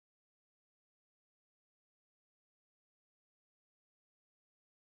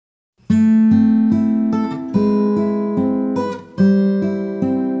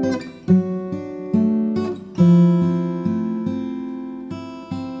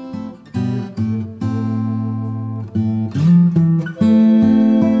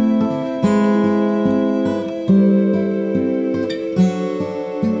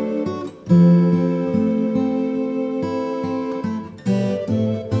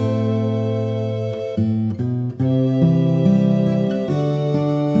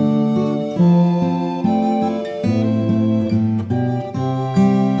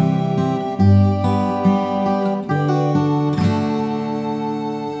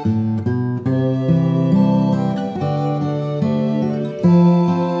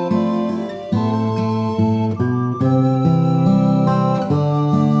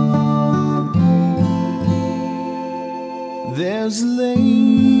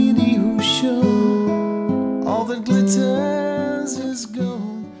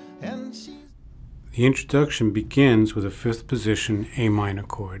The introduction begins with a 5th position A minor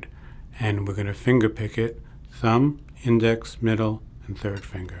chord, and we're going to finger pick it, thumb, index, middle, and 3rd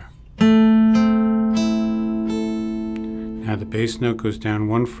finger. Now the bass note goes down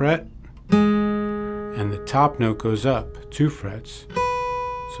 1 fret, and the top note goes up 2 frets.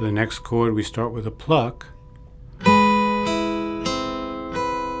 So the next chord we start with a pluck.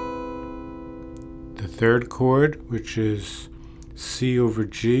 The 3rd chord, which is C over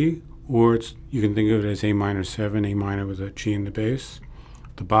G, or you can think of it as A minor 7, A minor with a G in the bass.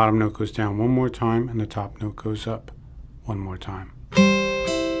 The bottom note goes down 1 more time, and the top note goes up 1 more time.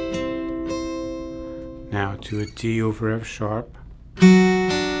 Now to a D over F sharp,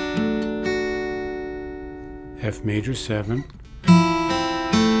 F major 7,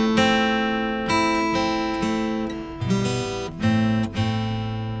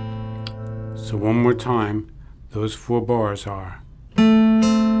 so 1 more time, those 4 bars are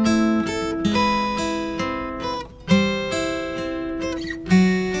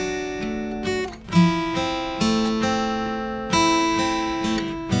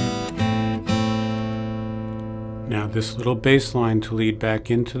now this little bass line to lead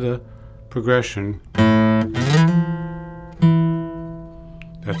back into the progression.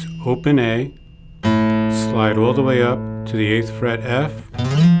 That's open A, slide all the way up to the 8th fret F,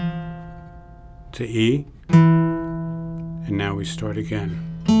 to E, and now we start again.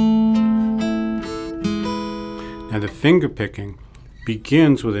 Now the finger picking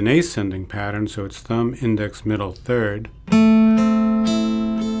begins with an ascending pattern, so it's thumb, index, middle, 3rd,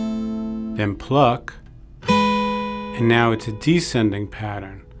 then pluck, and now it's a descending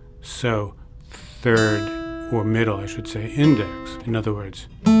pattern, so 3rd, or middle I should say, index. In other words,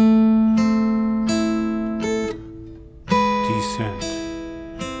 descend,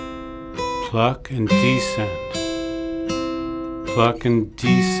 pluck and descend, pluck and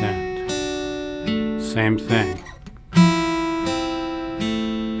descend, same thing.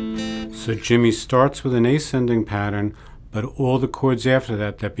 So Jimmy starts with an ascending pattern, but all the chords after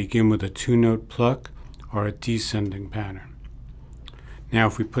that begin with a 2-note pluck are a descending pattern. Now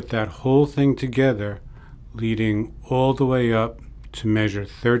if we put that whole thing together, leading all the way up to measure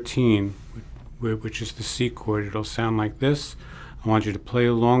 13, which is the C chord, it'll sound like this. I want you to play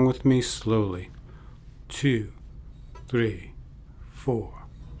along with me slowly. 2, 3, 4.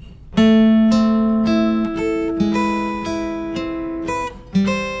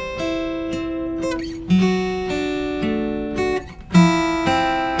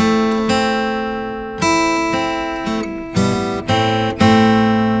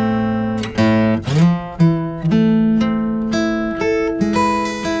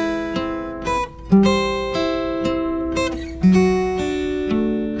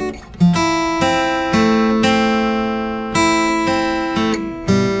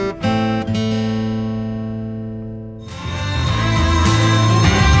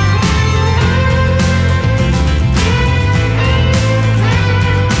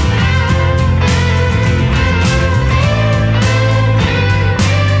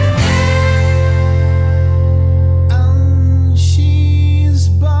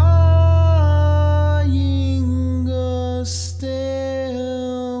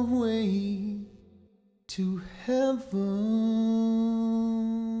 To heaven.